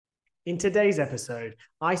In today's episode,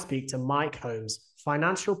 I speak to Mike Holmes,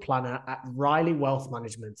 financial planner at Ryley Wealth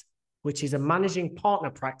Management, which is a managing partner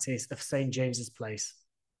practice of St. James's Place.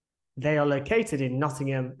 They are located in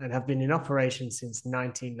Nottingham and have been in operation since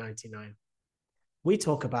 1999. We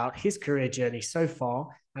talk about his career journey so far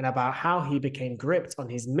and about how he became gripped on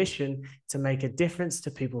his mission to make a difference to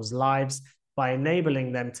people's lives by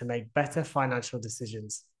enabling them to make better financial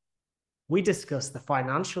decisions. We discuss the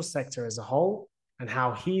financial sector as a whole and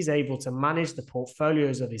how he's able to manage the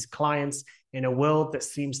portfolios of his clients in a world that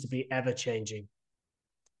seems to be ever-changing.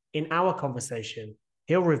 In our conversation,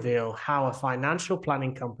 he'll reveal how a financial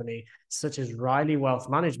planning company such as Ryley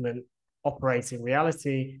Wealth Management operates in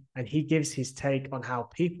reality, and he gives his take on how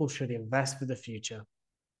people should invest for the future.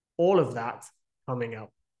 All of that coming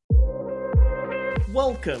up.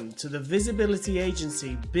 Welcome to the Visibility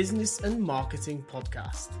Agency Business and Marketing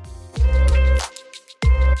Podcast.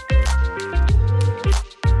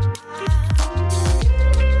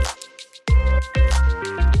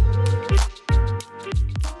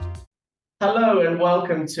 Hello and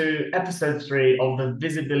welcome to episode 3 of the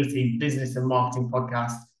Visibility Business and Marketing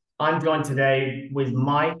Podcast. I'm joined today with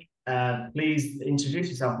Mike. Please introduce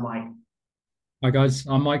yourself, Mike. Hi guys,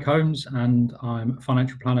 I'm Mike Holmes and I'm a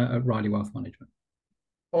financial planner at Ryley Wealth Management.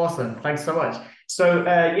 Awesome, thanks so much. So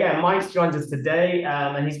Mike's joined us today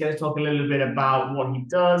and he's going to talk a little bit about what he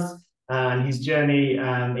does and his journey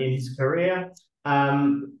in his career.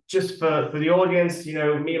 Just for the audience, you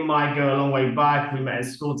know, me and Mike go a long way back. We met at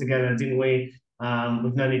school together, didn't we?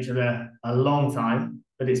 We've known each other a long time,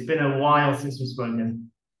 but it's been a while since we've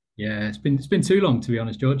spoken. Yeah, it's been too long, to be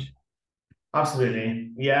honest, George.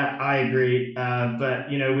 Absolutely, yeah, I agree.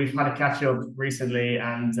 But you know, we've had a catch up recently,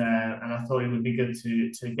 and I thought it would be good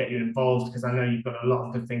to get you involved because I know you've got a lot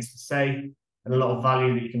of good things to say and a lot of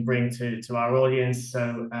value that you can bring to our audience.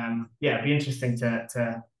 So it'd be interesting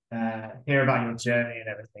to hear about your journey and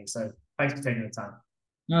everything. So thanks for taking the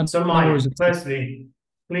time. So Mike, firstly,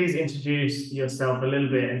 please introduce yourself a little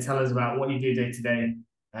bit and tell us about what you do day to day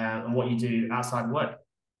and what you do outside of work.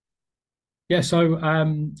 Yeah, so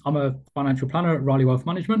I'm a financial planner at Ryley Wealth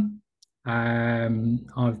Management.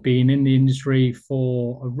 I've been in the industry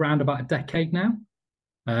for around about a decade now.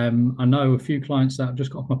 I know a few clients that I've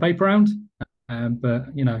just got off my paper round, but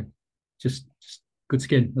you know, just good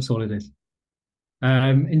skin. That's all it is.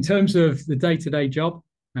 In terms of the day-to-day job,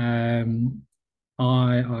 I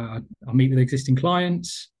meet with existing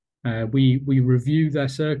clients. We review their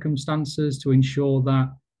circumstances to ensure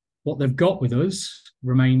that what they've got with us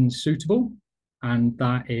remains suitable and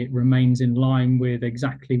that it remains in line with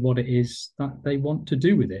exactly what it is that they want to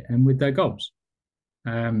do with it and with their goals.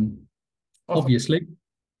 Awesome. Obviously,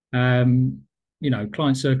 you know,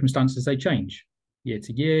 client circumstances, they change year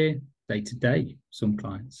to year, day to day, some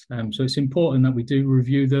clients. So it's important that we do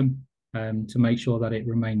review them to make sure that it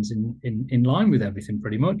remains in line with everything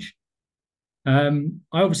pretty much. I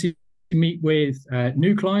obviously meet with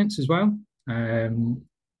new clients as well.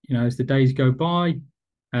 You know, as the days go by,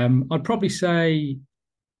 I'd probably say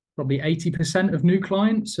 80% of new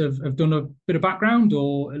clients have done a bit of background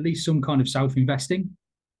or at least some kind of self-investing.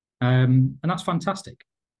 And that's fantastic,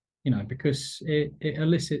 you know, because it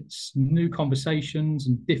elicits new conversations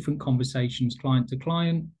and different conversations client to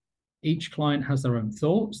client. Each client has their own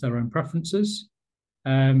thoughts, their own preferences.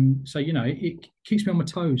 So, you know, it keeps me on my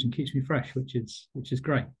toes and keeps me fresh, which is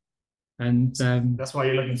great. And that's why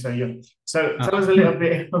you're looking so young. So tell us a little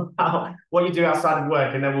bit about what you do outside of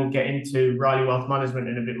work, and then we'll get into Ryley Wealth Management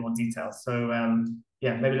in a bit more detail. So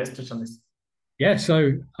maybe let's touch on this. Yeah,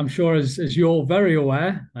 so I'm sure as you're very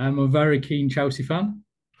aware, I'm a very keen Chelsea fan,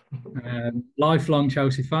 lifelong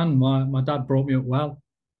Chelsea fan. My dad brought me up well.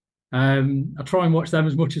 I try and watch them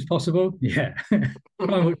as much as possible. Yeah, try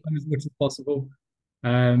and watch them as much as possible.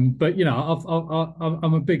 But you know,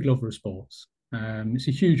 I'm a big lover of sports. It's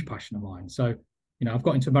a huge passion of mine. So, you know, I've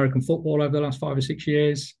got into American football over the last 5 or 6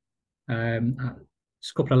 years.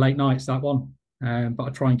 It's a couple of late nights, that one. But I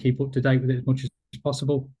try and keep up to date with it as much as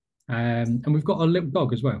possible. And we've got a little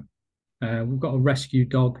dog as well. We've got a rescue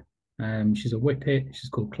dog. She's a whippet. She's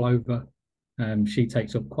called Clover. She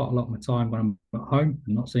takes up quite a lot of my time when I'm at home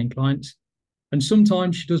and not seeing clients. And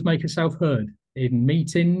sometimes she does make herself heard in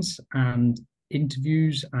meetings and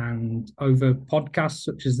interviews and over podcasts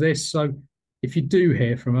such as this. So if you do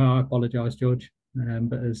hear from her, I apologise, George,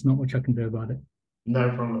 but there's not much I can do about it.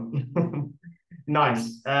 No problem.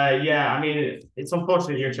 Nice. I mean, it's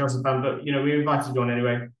unfortunate you're a Chelsea fan, but, you know, we invited you on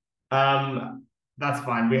anyway. That's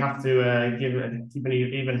fine. We have to keep an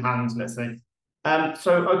even hand, let's say.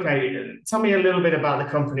 Okay, tell me a little bit about the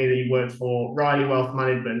company that you work for, Ryley Wealth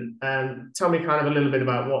Management. Tell me kind of a little bit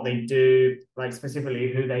about what they do, like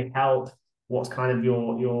specifically who they help, what's kind of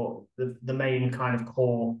the main kind of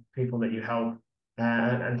core people that you help,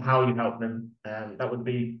 and how you help them. That would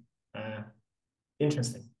be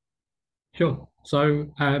interesting. Sure. So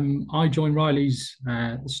I joined Ryley's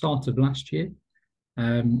at the start of last year,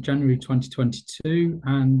 January 2022,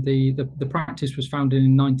 and the practice was founded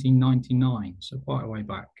in 1999, so quite a way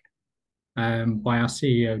back, by our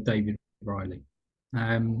CEO, David Ryley.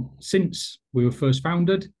 Since we were first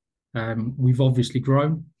founded, we've obviously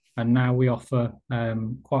grown, and now we offer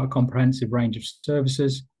quite a comprehensive range of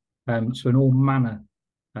services to an all manner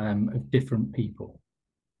of different people.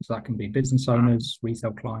 So that can be business owners,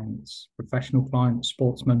 retail clients, professional clients,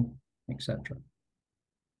 sportsmen, etc.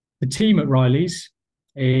 The team at Ryley's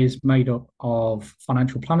is made up of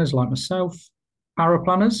financial planners like myself,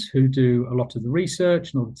 paraplanners who do a lot of the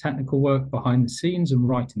research and all the technical work behind the scenes and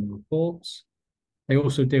writing the reports. They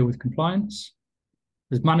also deal with compliance.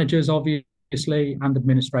 There's managers, obviously, and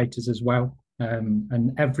administrators as well.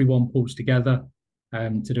 And everyone pulls together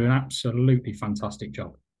to do an absolutely fantastic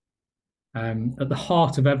job. At the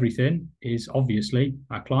heart of everything is obviously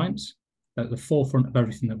our clients, at the forefront of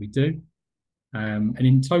everything that we do. And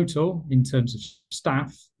in total, in terms of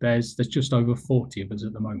staff, there's just over 40 of us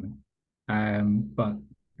at the moment. But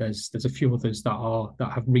there's a few others that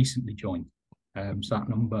have recently joined. So that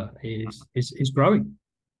number is growing.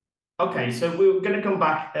 Okay, so we're going to come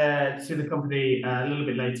back to the company a little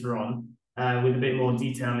bit later on with a bit more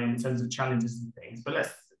detail in terms of challenges and things. But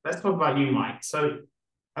let's talk about you, Mike. So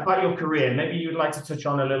about your career, maybe you'd like to touch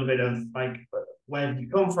on a little bit of like where did you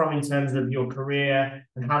come from in terms of your career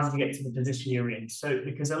and how did you get to the position you're in? So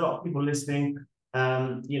because a lot of people listening,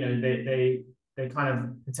 they kind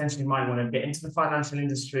of potentially might want to get into the financial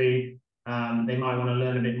industry. They might want to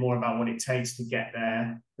learn a bit more about what it takes to get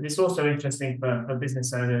there. But it's also interesting for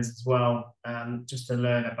business owners as well, just to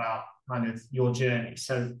learn about kind of your journey.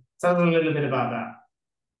 So tell us a little bit about that.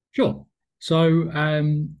 Sure. So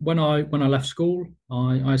when I left school,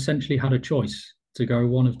 I essentially had a choice to go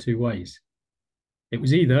one of two ways. It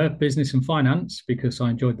was either business and finance because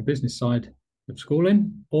I enjoyed the business side of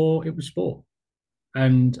schooling, or it was sport.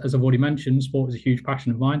 And as I've already mentioned, sport is a huge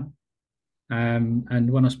passion of mine. And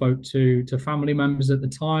when I spoke to family members at the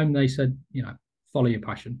time, they said, follow your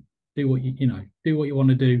passion, do what you want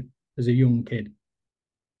to do as a young kid.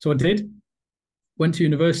 So I did. Went to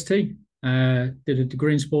university, did a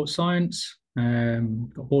degree in sports science,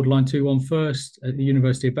 got borderline 2-1 first at the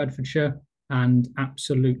University of Bedfordshire, and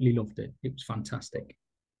absolutely loved it. It was fantastic.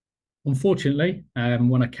 Unfortunately,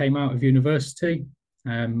 when I came out of university,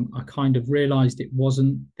 I kind of realised it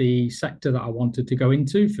wasn't the sector that I wanted to go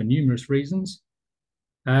into for numerous reasons.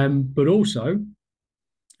 But also,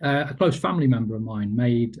 a close family member of mine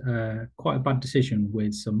made quite a bad decision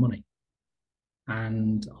with some money.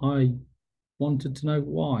 And I wanted to know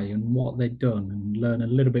why and what they'd done and learn a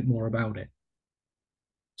little bit more about it.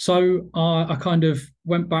 So I kind of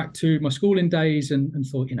went back to my schooling days and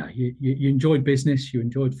thought, you enjoyed business, you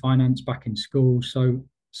enjoyed finance back in school. So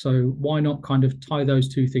why not kind of tie those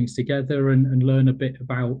two things together and learn a bit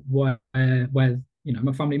about where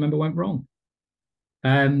my family member went wrong.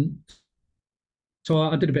 So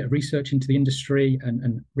I did a bit of research into the industry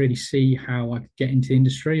and really see how I could get into the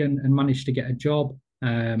industry and managed to get a job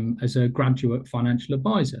as a graduate financial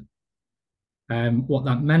advisor. What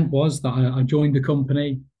that meant was that I joined the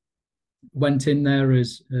company, went in there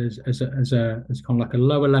as kind of like a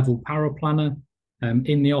lower level paraplanner,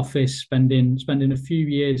 in the office, spending a few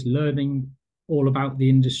years learning all about the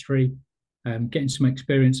industry, getting some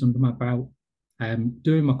experience under my belt,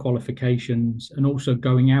 doing my qualifications, and also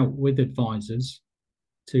going out with advisors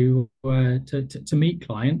to meet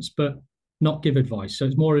clients, but not give advice. So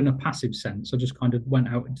it's more in a passive sense. I just kind of went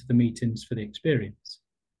out into the meetings for the experience.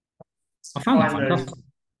 I found that fantastic.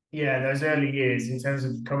 Those early years in terms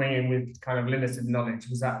of coming in with kind of limited knowledge,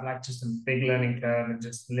 was that like just a big learning curve and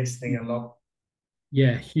just listening a lot?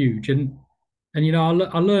 Yeah, huge. And I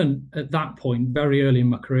learned at that point very early in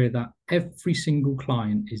my career that every single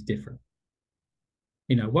client is different.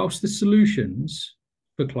 Whilst the solutions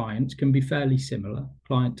for clients can be fairly similar,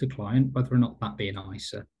 client to client, whether or not that be an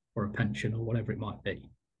ISA or a pension or whatever it might be,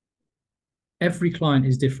 every client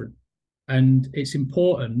is different. And it's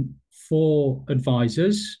important for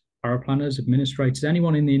advisors, paraplanners, administrators,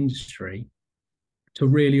 anyone in the industry to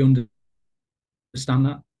really understand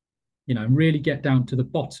that, and really get down to the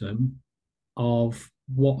bottom of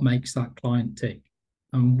what makes that client tick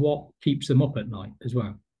and what keeps them up at night as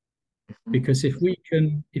well. Because if we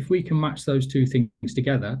can match those two things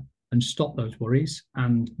together, and stop those worries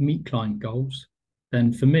and meet client goals,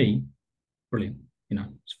 then for me, brilliant.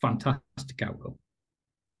 It's a fantastic outcome.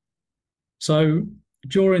 So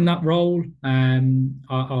during that role, I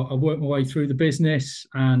worked my way through the business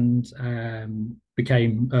and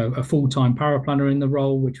became a full-time power planner in the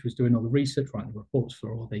role, which was doing all the research, writing the reports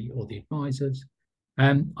for all the advisors.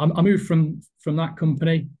 I moved from that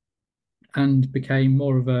company and became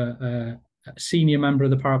more of a senior member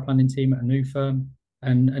of the power planning team at a new firm,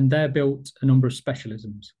 and there built a number of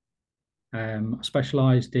specialisms. I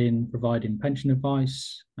specialised in providing pension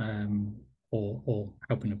advice, or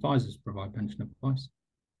helping advisors provide pension advice,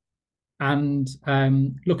 and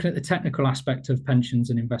looking at the technical aspect of pensions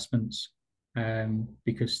and investments,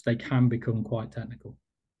 because they can become quite technical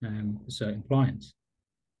for certain clients.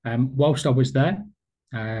 Whilst I was there,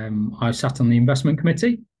 I sat on the investment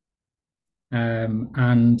committee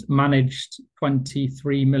and managed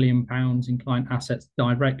 £23 million in client assets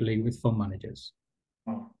directly with fund managers.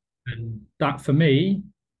 Oh. And that for me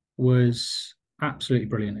was absolutely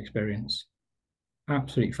brilliant experience.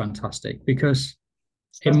 Absolutely fantastic, because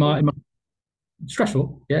in my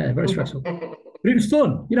stressful, yeah, very stressful. But it was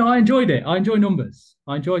fun. I enjoyed it. I enjoy numbers.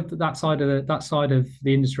 I enjoyed that side of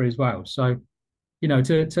the industry as well. So,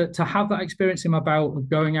 to have that experience in my belt of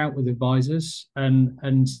going out with advisors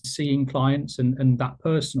and seeing clients and that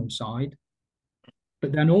personal side,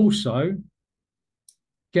 but then also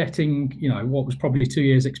getting, what was probably 2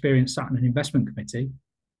 years experience sat in an investment committee,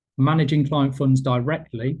 managing client funds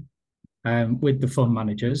directly with the fund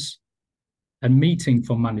managers and meeting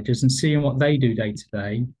fund managers and seeing what they do day to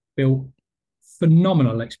day, built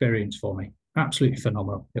phenomenal experience for me. Absolutely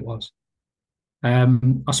phenomenal it was.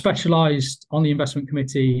 I specialised on the investment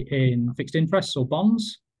committee in fixed interests or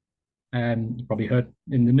bonds. You probably heard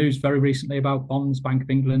in the news very recently about bonds, Bank of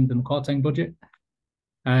England, and the Kwarteng budget.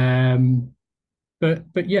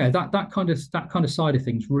 But yeah, that kind of side of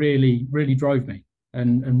things really drove me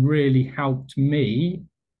and really helped me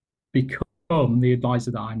become the advisor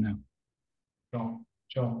that I am now.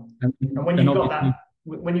 Sure. And when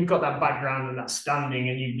you've got that background and that standing,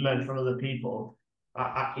 and you've learned from other people,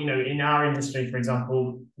 in our industry, for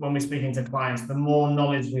example, when we're speaking to clients, the more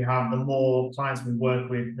knowledge we have, the more clients we work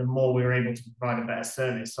with, the more we're able to provide a better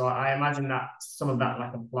service. So I imagine that some of that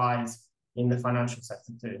applies in the financial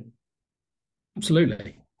sector too.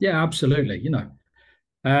 Absolutely, yeah, absolutely.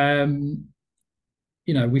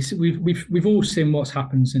 We've all seen what's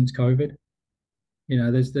happened since COVID.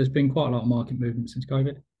 There's been quite a lot of market movement since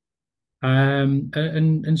COVID,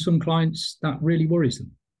 and some clients that really worries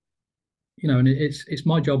them. And it's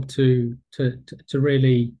my job to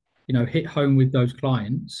really hit home with those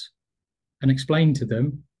clients and explain to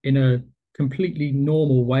them in a completely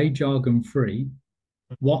normal way, jargon free,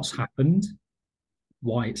 what's happened,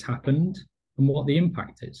 why it's happened, and what the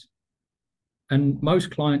impact is. And most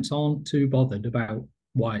clients aren't too bothered about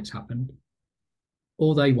why it's happened.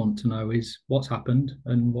 All they want to know is what's happened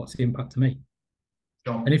and what's the impact to me.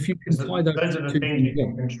 Sure. And if you can tie those are the things you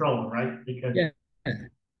can control, right? Because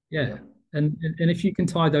yeah. And if you can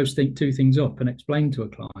tie those two things up and explain to a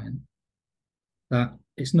client that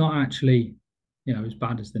it's not actually, as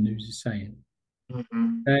bad as the news is saying,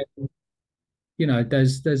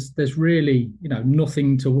 there's really,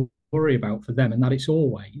 nothing to worry about for them, and that it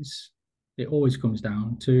always comes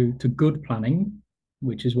down to good planning,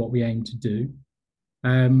 which is what we aim to do,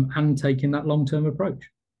 and taking that long-term approach.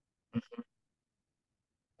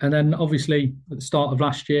 And then obviously at the start of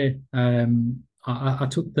last year, I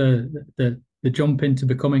took the jump into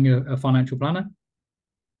becoming a financial planner.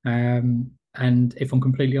 And if I'm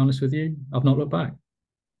completely honest with you, I've not looked back.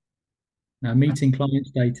 Now, meeting clients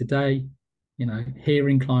day to day,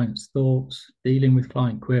 hearing clients' thoughts, dealing with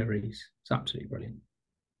client queries, it's absolutely brilliant.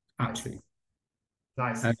 Absolutely.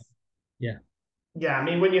 Nice. Yeah. Yeah, I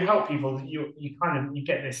mean, when you help people, you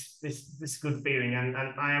get this good feeling, and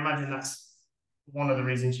I imagine that's one of the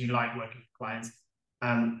reasons you like working with clients.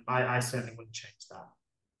 I certainly wouldn't change that.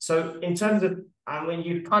 So in terms of,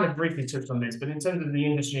 you kind of briefly touched on this, but in terms of the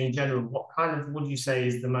industry in general, what kind of would you say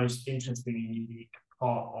is the most interesting and unique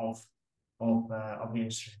part of the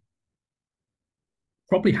industry?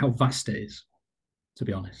 Probably how vast it is, to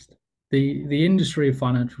be honest. The industry of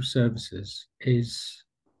financial services is,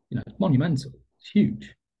 monumental. It's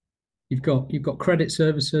huge. You've got credit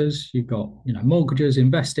services, you've got mortgages,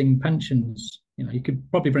 investing, pensions. You could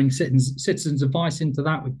probably bring citizens advice into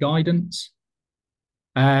that with guidance.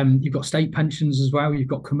 You've got state pensions as well. You've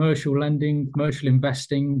got commercial lending, commercial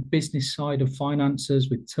investing, business side of finances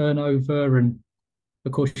with turnover, and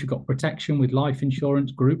of course you've got protection with life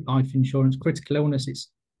insurance, group life insurance, critical illness. It's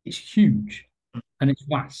huge and it's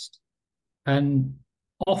vast. And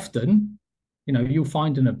often, you'll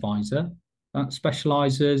find an advisor that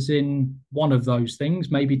specializes in one of those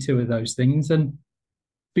things, maybe two of those things. And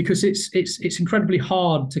because it's incredibly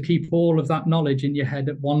hard to keep all of that knowledge in your head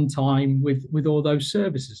at one time with all those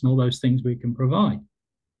services and all those things we can provide.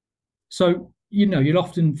 So, you'll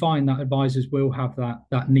often find that advisors will have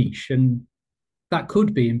that niche, and that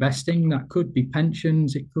could be investing, that could be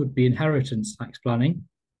pensions, it could be inheritance tax planning.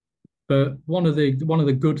 But one of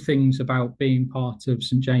the good things about being part of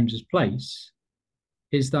St James's Place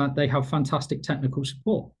is that they have fantastic technical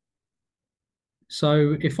support.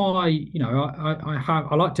 So if I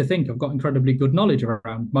like to think I've got incredibly good knowledge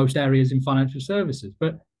around most areas in financial services,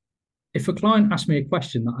 but if a client asks me a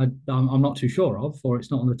question that I'm not too sure of, or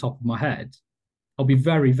it's not on the top of my head, I'll be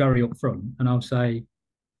very, very upfront, and I'll say,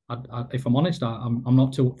 if I'm honest, I'm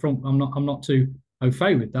not too upfront. I'm not too au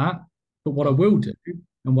fait with that. But what I will do,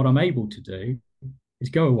 and what I'm able to do, is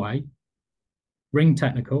go away, ring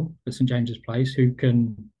technical at St James's Place, who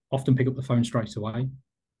can often pick up the phone straight away.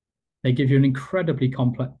 They give you an incredibly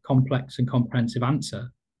complex and comprehensive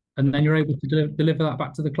answer, and then you're able to deliver that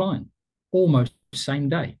back to the client almost same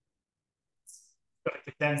day. Got to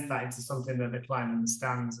condense that into something that the client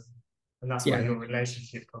understands, and that's where your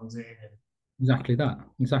relationship comes in. Exactly that.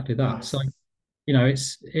 Nice. So,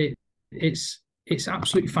 it's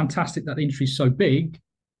absolutely fantastic that the industry is so big,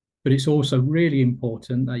 but it's also really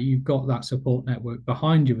important that you've got that support network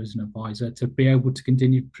behind you as an advisor to be able to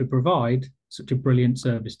continue to provide such a brilliant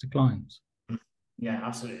service to clients. Yeah,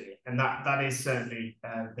 absolutely. And that is certainly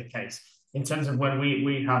the case. In terms of when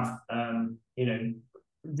we have,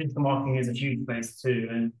 digital marketing is a huge place too.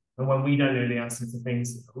 And when we don't know the answer to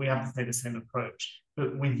things, we have to take the same approach.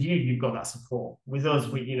 But with you, you've got that support. With us,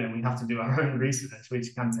 we have to do our own research,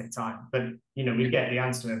 which can take time. But, we get the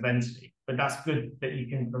answer eventually. But that's good that you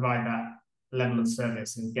can provide that level of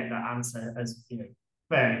service and get that answer as,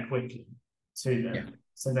 fairly quickly to them. Yeah.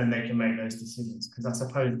 So then they can make those decisions. Because I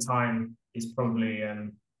suppose time is probably,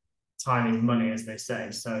 time is money, as they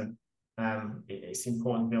say. So it's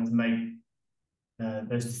important to be able to make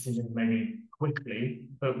those decisions maybe quickly,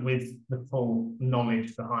 but with the full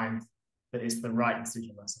knowledge behind that it's the right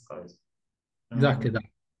decision, I suppose. Exactly that.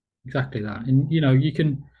 And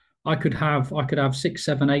I could have 6,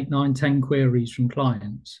 7, 8, 9, 10 queries from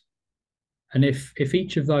clients, and if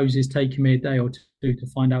each of those is taking me a day or two to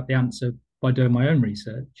find out the answer by doing my own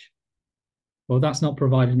research, well, that's not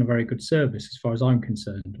providing a very good service as far as I'm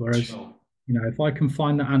concerned. Whereas, sure, if I can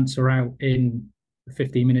find that answer out in a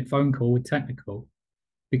 15-minute phone call with technical,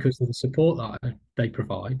 because of the support that they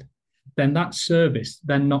provide, then that service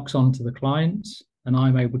then knocks on to the clients, and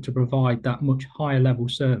I'm able to provide that much higher level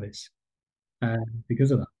service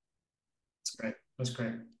because of that. That's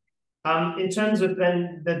great. In terms of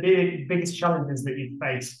then the biggest challenges that you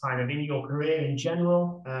face kind of in your career in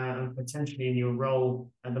general, and potentially in your role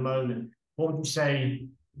at the moment, what would you say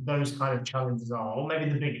those kind of challenges are? Or maybe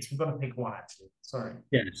the biggest? We've got to pick one, actually. Sorry.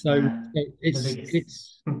 Yeah, so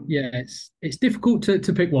it's difficult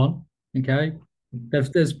to pick one. Okay.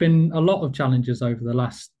 There's been a lot of challenges over the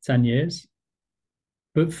last 10 years.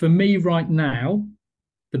 But for me right now,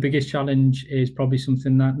 the biggest challenge is probably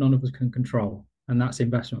something that none of us can control, and that's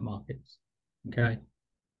investment markets. Okay.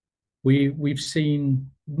 We've seen,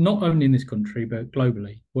 not only in this country, but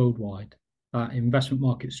globally, worldwide, that investment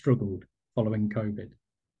markets struggled following COVID.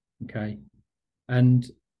 Okay. And,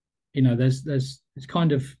 it's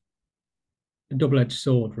kind of a double-edged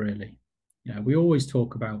sword, really. We always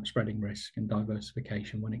talk about spreading risk and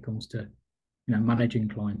diversification when it comes to, managing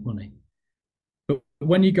client money. But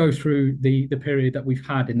when you go through the period that we've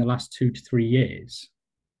had in the last 2 to 3 years,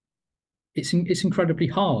 it's incredibly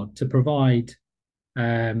hard to provide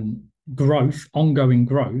ongoing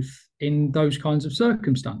growth in those kinds of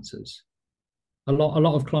circumstances. A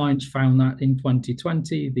lot of clients found that in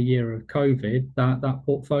 2020, the year of COVID, that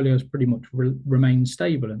portfolio has pretty much remained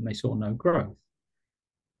stable, and they saw no growth,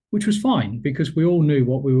 which was fine because we all knew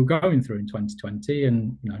what we were going through in 2020,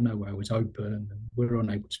 and nowhere was open, and we were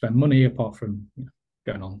unable to spend money apart from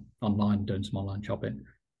going online and doing some online shopping.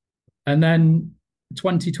 And then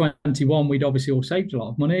 2021, we'd obviously all saved a lot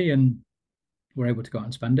of money and were able to go out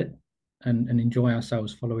and spend it and enjoy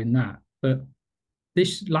ourselves following that. But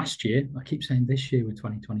this last year, I keep saying this year with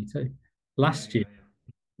 2022, last year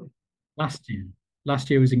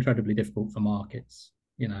was incredibly difficult for markets.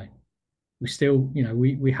 We still,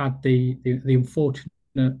 we had the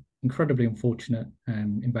incredibly unfortunate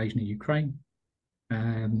invasion of Ukraine,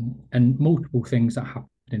 and multiple things that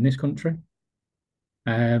happened in this country.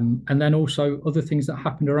 And then also other things that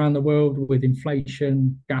happened around the world with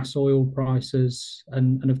inflation, gas, oil prices,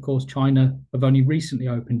 and of course, China have only recently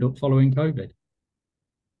opened up following COVID.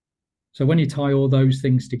 So when you tie all those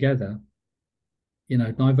things together,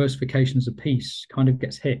 diversification as a piece kind of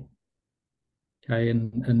gets hit. Okay,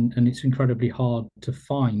 and it's incredibly hard to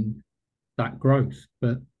find that growth.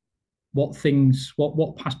 But what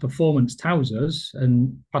past performance tells us,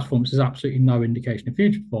 and past performance is absolutely no indication of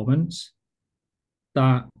future performance,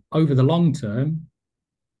 that over the long term,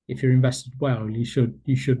 if you're invested well, you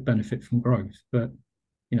should benefit from growth. But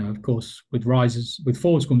of course, with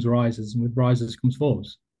falls comes rises, and with rises comes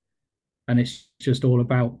falls. And it's just all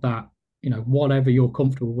about that. Whatever you're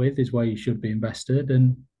comfortable with is where you should be invested,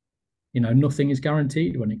 and nothing is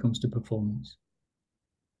guaranteed when it comes to performance.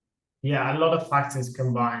 Yeah, a lot of factors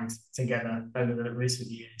combined together over the recent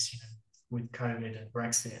years, with COVID and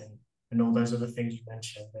Brexit and all those other things you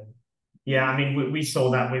mentioned. And yeah, I mean, we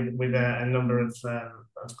saw that with a number of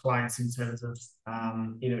clients in terms of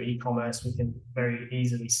e-commerce. We can very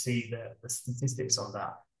easily see the statistics on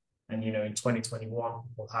that. And in 2021,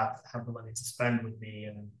 people have the money to spend with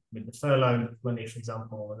the furlough money, for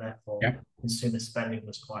example, and therefore consumer spending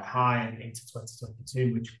was quite high, and into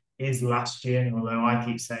 2022, which is last year, although I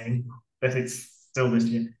keep saying that it's still this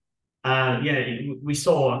year. We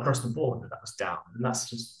saw across the board that was down, and that's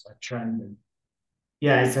just a trend. And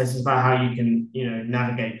it's about how you can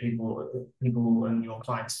navigate people and your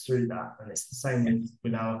clients through that, and it's the same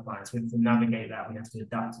with our clients. We have to navigate that. We have to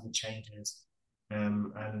adapt to the changes.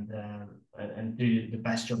 And do the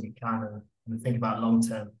best job we can, and think about long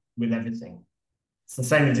term with everything. It's the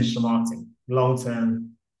same in digital marketing. Long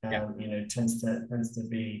term, tends to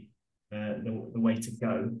be the way to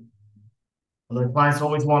go. Although clients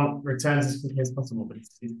always want returns as quickly as possible, but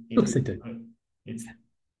it's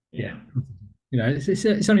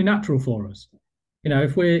only natural for us.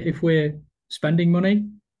 If we're spending money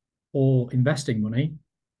or investing money,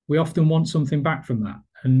 we often want something back from that.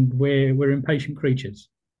 And we're impatient creatures,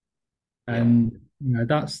 and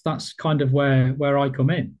that's kind of where I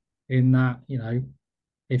come in that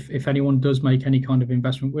if anyone does make any kind of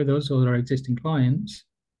investment with us or their existing clients,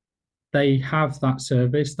 they have that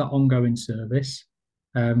service, that ongoing service,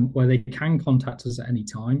 where they can contact us at any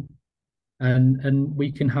time, and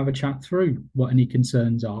we can have a chat through what any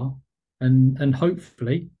concerns are, and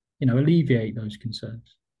hopefully alleviate those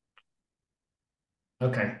concerns.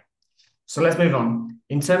 Okay. So let's move on.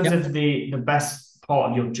 In terms of the best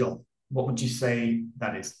part of your job, what would you say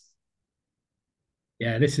that is?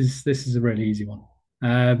 Yeah, this is a really easy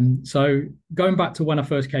one. So going back to when I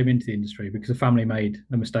first came into the industry, because a family made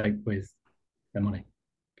a mistake with their money.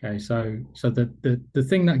 Okay, so the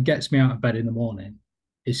thing that gets me out of bed in the morning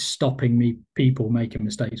is stopping people making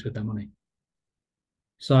mistakes with their money.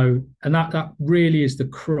 So, and that really is the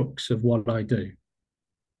crux of what I do.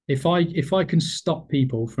 If I can stop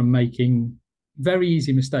people from making very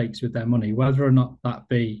easy mistakes with their money, whether or not that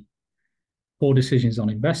be poor decisions on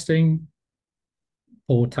investing,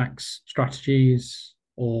 poor tax strategies,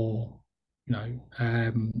 or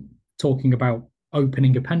talking about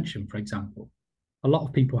opening a pension, for example, a lot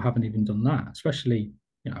of people haven't even done that, especially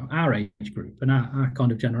our age group and our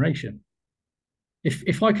kind of generation.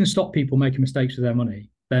 If I can stop people making mistakes with their money,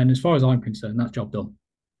 then as far as I'm concerned, that's job done.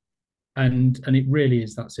 And it really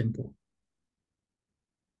is that simple.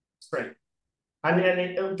 That's great. And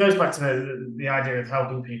it goes back to the idea of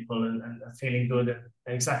helping people and feeling good. And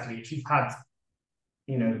exactly, if you've had,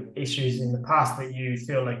 issues in the past that you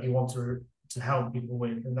feel like you want to help people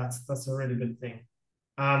with, and that's a really good thing.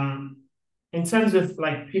 In terms of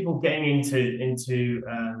like people getting into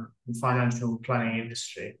the financial planning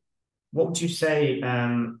industry, what would you say,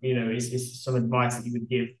 is some advice that you would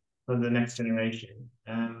give for the next generation?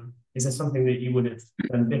 Is there something that you would have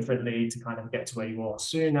done differently to kind of get to where you are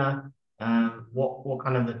sooner? What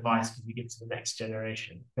kind of advice could you give to the next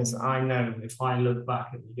generation? Because I know if I look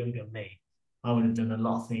back at the younger me, I would have done a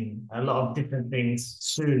lot of different things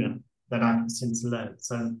sooner that I've since learned.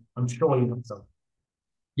 So I'm sure you have some.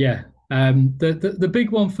 Yeah. The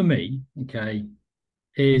big one for me, okay,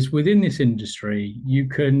 is within this industry, you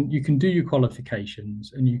can do your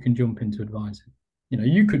qualifications and you can jump into advising.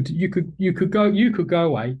 You could go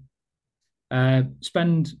away,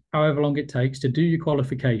 spend however long it takes to do your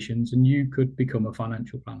qualifications, and you could become a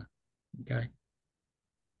financial planner. Okay.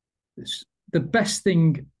 It's the best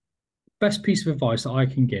piece of advice that I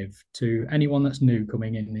can give to anyone that's new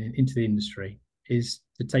coming into the industry is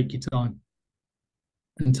to take your time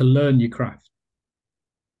and to learn your craft.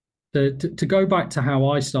 To go back to how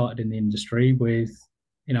I started in the industry with,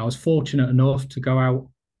 I was fortunate enough to go out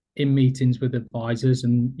in meetings with advisors,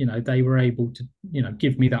 and they were able to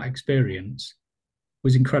give me that experience,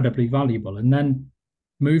 was incredibly valuable. And then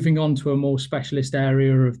moving on to a more specialist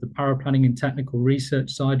area of the power planning and technical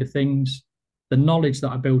research side of things, the knowledge that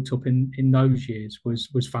I built up in those years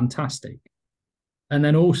was fantastic. And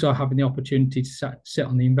then also having the opportunity to sit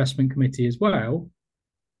on the investment committee as well.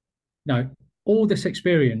 All this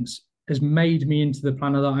experience has made me into the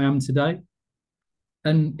planner that I am today.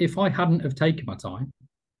 And if I hadn't have taken my time,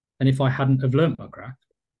 and if I hadn't have learnt my craft,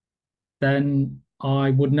 then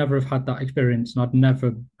I would never have had that experience, and I'd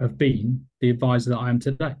never have been the advisor that I am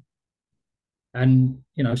today. And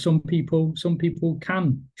some people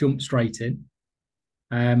can jump straight in,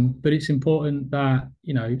 but it's important that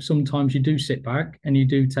sometimes you do sit back and you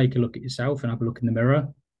do take a look at yourself and have a look in the mirror,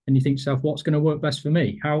 and you think to yourself, what's going to work best for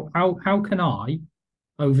me? How can I,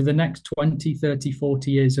 over the next 20, 30,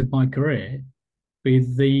 40 years of my career, be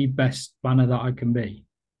the best planner that I can be?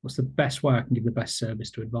 What's the best way I can give the best service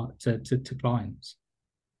to clients?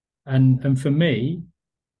 And for me,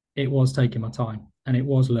 it was taking my time, and it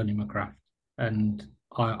was learning my craft. And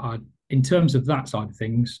I in terms of that side of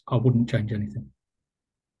things, I wouldn't change anything.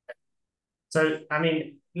 So, I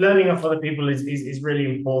mean, learning off other people is really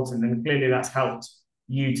important, and clearly that's helped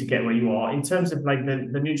you to get where you are. In terms of like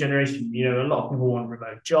the new generation, a lot of people want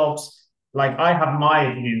remote jobs. Like, I have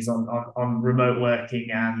my opinions on remote working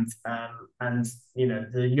and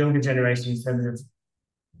the younger generation in terms of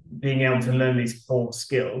being able to learn these core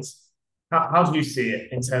skills. How do you see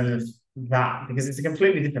it in terms of that? Because it's a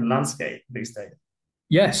completely different landscape these days.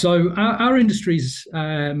 Yeah, so our industry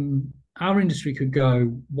could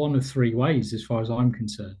go one of three ways as far as I'm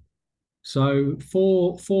concerned. So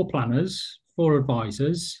for planners, for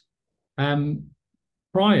advisors,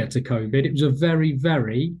 prior to COVID, it was a very,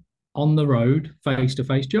 very on the road,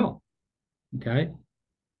 face-to-face job. Okay.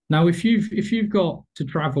 Now, if you've got to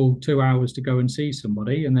travel 2 hours to go and see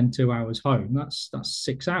somebody and then 2 hours home, that's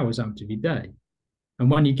 6 hours out of your day. And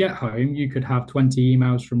when you get home, you could have 20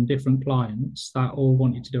 emails from different clients that all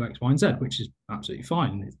want you to do X, Y, and Z, which is absolutely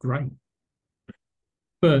fine. It's great.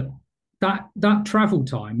 But that travel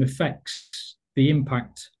time affects the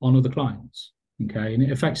impact on other clients. Okay. And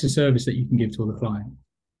it affects the service that you can give to other clients.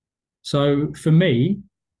 So for me,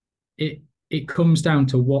 it comes down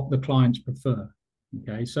to what the clients prefer.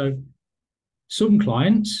 Okay, so some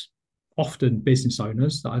clients, often business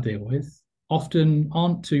owners that I deal with, often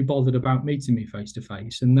aren't too bothered about meeting me face to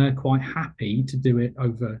face, and they're quite happy to do it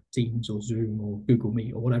over Teams or Zoom or Google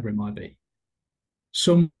Meet or whatever it might be.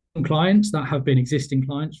 Some clients that have been existing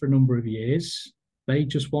clients for a number of years, they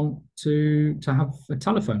just want to have a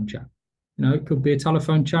telephone chat. It could be a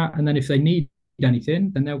telephone chat, and then if they need anything,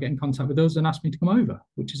 then they'll get in contact with us and ask me to come over,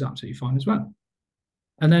 which is absolutely fine as well.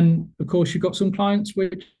 And then, of course, you've got some clients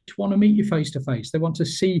which want to meet you face to face. They want to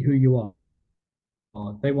see who you are.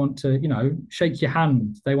 They want to, shake your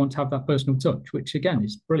hand. They want to have that personal touch, which again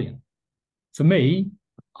is brilliant. For me,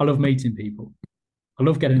 I love meeting people. I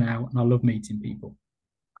love getting out and I love meeting people.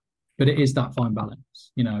 But it is that fine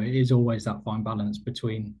balance. It is always that fine balance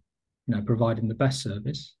between, providing the best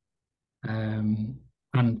service and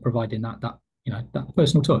providing that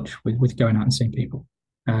personal touch with going out and seeing people.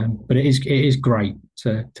 But it is great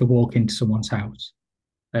to walk into someone's house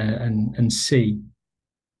and see,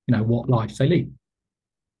 what life they lead.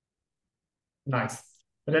 Nice.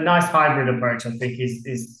 But a nice hybrid approach, I think,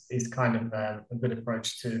 is kind of a good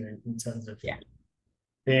approach too, in terms of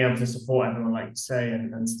being able to support everyone, like you say,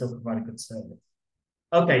 and still provide a good service.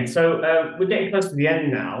 Okay, so we're getting close to the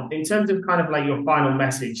end now. In terms of kind of like your final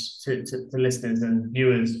message to listeners and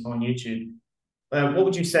viewers on YouTube, what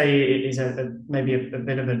would you say is maybe a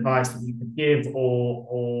bit of advice that you could give,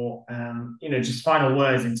 or just final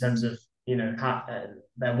words in terms of how,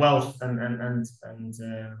 their wealth and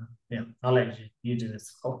I'll let you do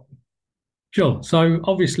this. Sure. So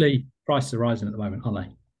obviously prices are rising at the moment, aren't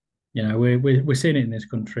they? We're seeing it in this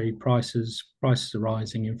country. Prices are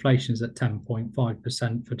rising. Inflation's at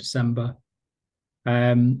 10.5% for December,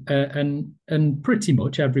 and pretty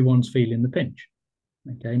much everyone's feeling the pinch.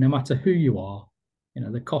 Okay, no matter who you are.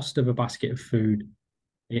 The cost of a basket of food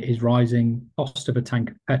is rising. Cost of a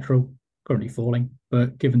tank of petrol currently falling,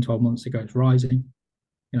 but given 12 months ago, it's rising.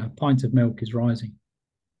 A pint of milk is rising.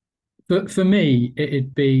 But for me,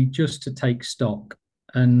 it'd be just to take stock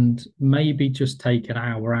and maybe just take an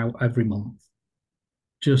hour out every month,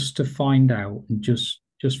 just to find out and just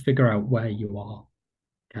figure out where you are,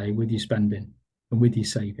 okay, with your spending and with your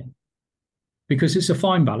saving, because it's a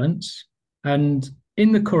fine balance. And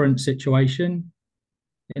in the current situation,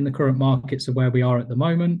 in the current markets of where we are at the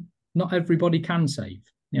moment, not everybody can save.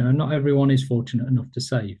 Not everyone is fortunate enough to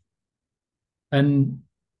save. And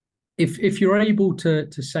if you're able to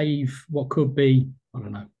save what could be, I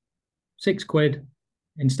don't know, £6,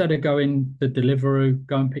 instead of going the Deliveroo,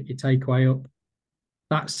 go and pick your takeaway up,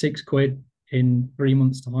 that £6 in 3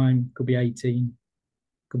 months' time, could be 18,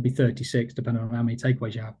 could be 36, depending on how many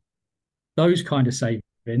takeaways you have. Those kind of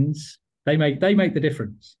savings, they make the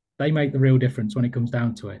difference. They make the real difference when it comes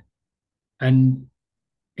down to it. And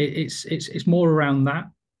it's more around that,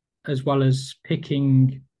 as well as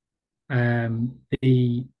picking doing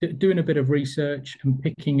a bit of research and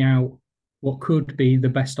picking out what could be the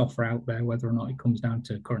best offer out there, whether or not it comes down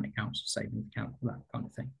to current accounts or savings accounts, that kind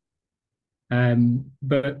of thing.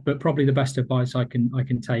 But probably the best advice I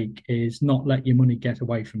can take is not let your money get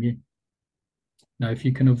away from you. Now, if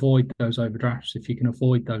you can avoid those overdrafts, if you can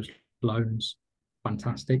avoid those loans,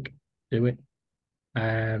 fantastic, do it.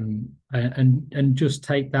 And just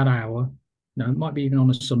take that hour. It might be even on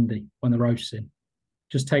a Sunday when the roast's in.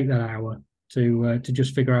 Just take that hour to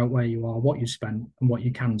just figure out where you are, what you spend, and what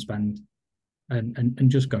you can spend, and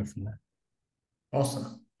just go from there.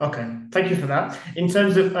 Awesome. Okay, thank you for that. In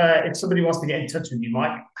terms of if somebody wants to get in touch with you,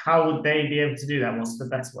 Mike, how would they be able to do that? What's the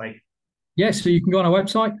best way? Yeah, so you can go on our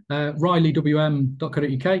website,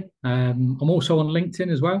 ryleywm.co.uk. I'm also on LinkedIn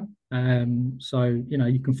as well. So,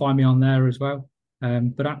 you can find me on there as well.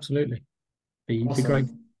 But absolutely, be great.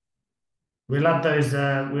 We'll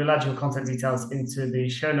add your contact details into the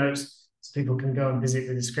show notes so people can go and visit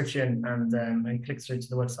the description and click through to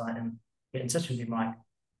the website and get in touch with you, Mike.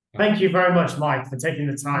 Thank you very much, Mike, for taking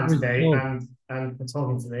the time today and for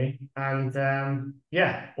talking to me. And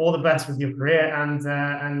all the best with your career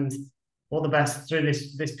and all the best through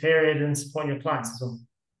this period and supporting your clients as well.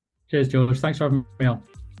 Cheers, George. Thanks for having me on.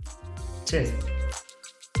 Cheers.